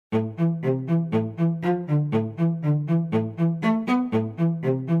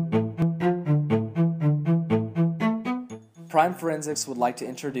Crime Forensics would like to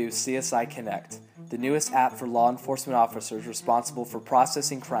introduce CSI Connect, the newest app for law enforcement officers responsible for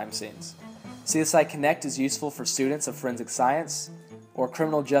processing crime scenes. CSI Connect is useful for students of forensic science or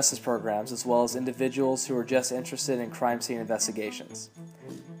criminal justice programs, as well as individuals who are just interested in crime scene investigations.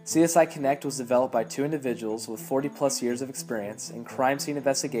 CSI Connect was developed by two individuals with 40-plus years of experience in crime scene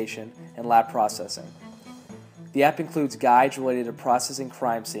investigation and lab processing. The app includes guides related to processing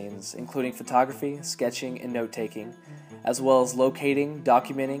crime scenes, including photography, sketching, and note-taking, as well as locating,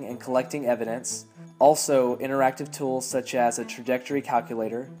 documenting, and collecting evidence. Also, interactive tools such as a trajectory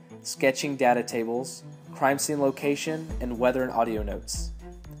calculator, sketching data tables, crime scene location, and weather and audio notes.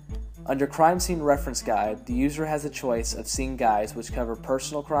 Under Crime Scene Reference Guide, the user has a choice of scene guides which cover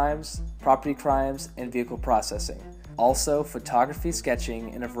personal crimes, property crimes, and vehicle processing. Also, photography,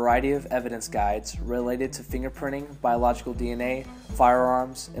 sketching, and a variety of evidence guides related to fingerprinting, biological DNA,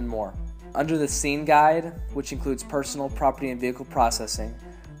 firearms, and more. Under the Scene Guide, which includes personal, property, and vehicle processing,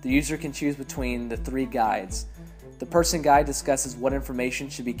 the user can choose between the three guides. The Person Guide discusses what information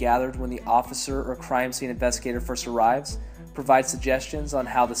should be gathered when the officer or crime scene investigator first arrives, provides suggestions on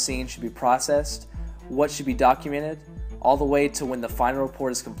how the scene should be processed, what should be documented, all the way to when the final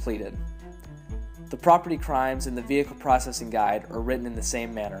report is completed. The Property Crimes and the Vehicle Processing Guide are written in the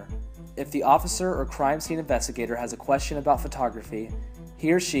same manner. If the officer or crime scene investigator has a question about photography,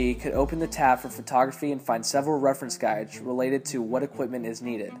 he or she could open the tab for photography and find several reference guides related to what equipment is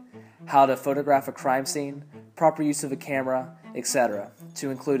needed, how to photograph a crime scene, proper use of a camera, etc., to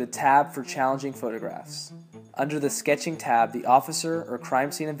include a tab for challenging photographs. Under the Sketching tab, the officer or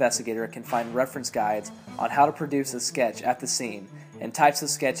crime scene investigator can find reference guides on how to produce a sketch at the scene and types of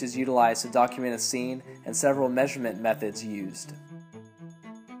sketches utilized to document a scene and several measurement methods used.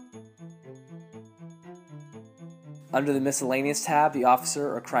 Under the Miscellaneous tab, the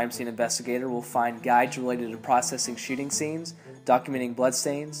officer or crime scene investigator will find guides related to processing shooting scenes, documenting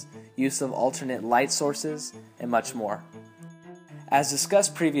bloodstains, use of alternate light sources, and much more. As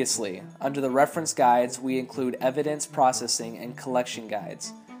discussed previously, under the reference guides we include evidence processing and collection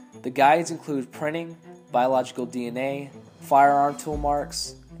guides. The guides include printing, biological DNA, firearm tool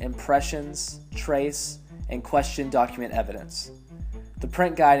marks, impressions, trace, and question document evidence. The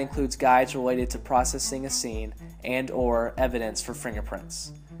print guide includes guides related to processing a scene and/or evidence for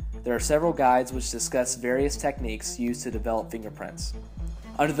fingerprints. There are several guides which discuss various techniques used to develop fingerprints.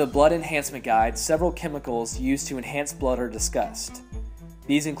 Under the Blood Enhancement Guide, several chemicals used to enhance blood are discussed.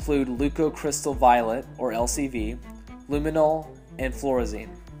 These include leucocrystal violet, or LCV, luminol, and fluorescein.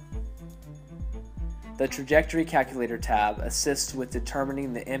 The Trajectory Calculator tab assists with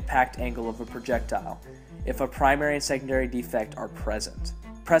determining the impact angle of a projectile if a primary and secondary defect are present.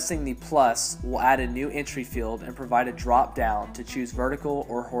 Pressing the plus will add a new entry field and provide a drop down to choose vertical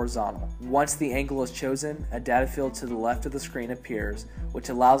or horizontal. Once the angle is chosen, a data field to the left of the screen appears, which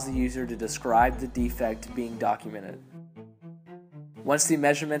allows the user to describe the defect being documented. Once the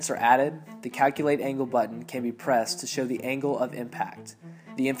measurements are added, the Calculate Angle button can be pressed to show the angle of impact.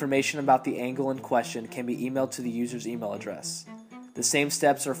 The information about the angle in question can be emailed to the user's email address. The same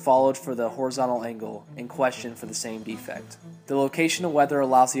steps are followed for the horizontal angle in question for the same defect. The Location of Weather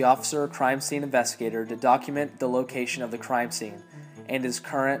allows the officer or crime scene investigator to document the location of the crime scene and its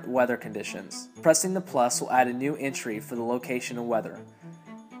current weather conditions. Pressing the plus will add a new entry for the location of weather.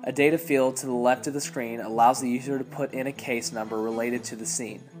 A data field to the left of the screen allows the user to put in a case number related to the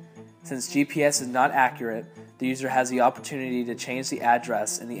scene. Since GPS is not accurate, the user has the opportunity to change the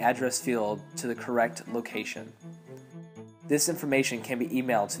address in the address field to the correct location. This information can be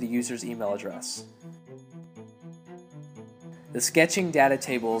emailed to the user's email address. The sketching data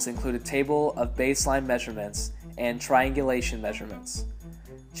tables include a table of baseline measurements and triangulation measurements.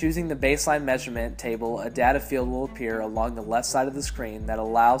 Choosing the baseline measurement table, a data field will appear along the left side of the screen that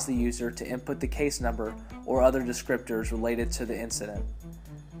allows the user to input the case number or other descriptors related to the incident.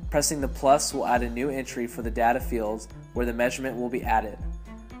 Pressing the plus will add a new entry for the data fields where the measurement will be added.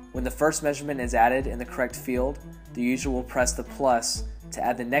 When the first measurement is added in the correct field, the user will press the plus to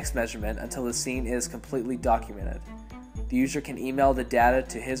add the next measurement until the scene is completely documented. The user can email the data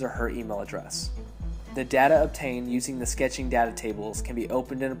to his or her email address. The data obtained using the sketching data tables can be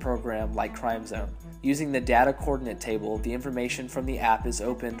opened in a program like CrimeZone. Using the data coordinate table, the information from the app is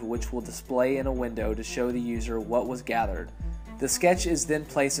opened, which will display in a window to show the user what was gathered. The sketch is then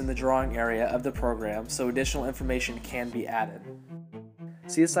placed in the drawing area of the program so additional information can be added.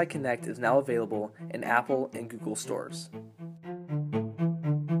 CSI Connect is now available in Apple and Google stores.